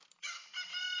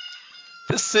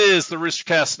This is the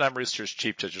Roostercast, and I'm Rooster's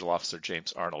Chief Digital Officer,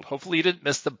 James Arnold. Hopefully you didn't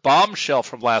miss the bombshell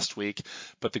from last week,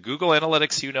 but the Google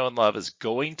Analytics you know and love is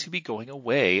going to be going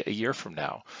away a year from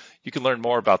now. You can learn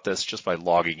more about this just by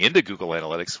logging into Google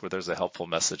Analytics, where there's a helpful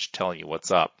message telling you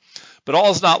what's up. But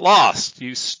all is not lost.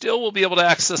 You still will be able to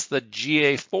access the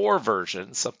GA4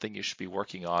 version, something you should be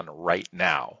working on right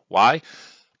now. Why?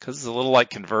 Because it's a little like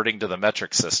converting to the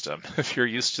metric system. If you're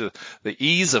used to the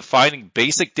ease of finding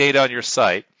basic data on your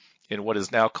site in what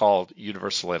is now called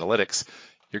Universal Analytics,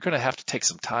 you're going to have to take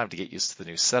some time to get used to the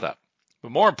new setup.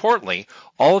 But more importantly,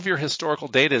 all of your historical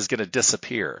data is going to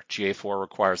disappear. GA4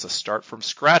 requires a start from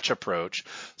scratch approach,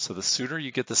 so the sooner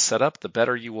you get this set up, the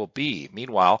better you will be.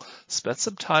 Meanwhile, spend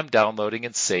some time downloading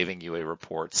and saving UA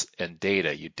reports and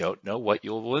data. You don't know what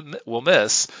you will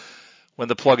miss when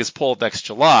the plug is pulled next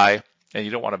July, and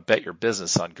you don't want to bet your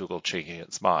business on Google changing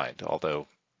its mind, although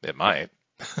it might.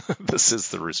 This is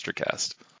the Roostercast.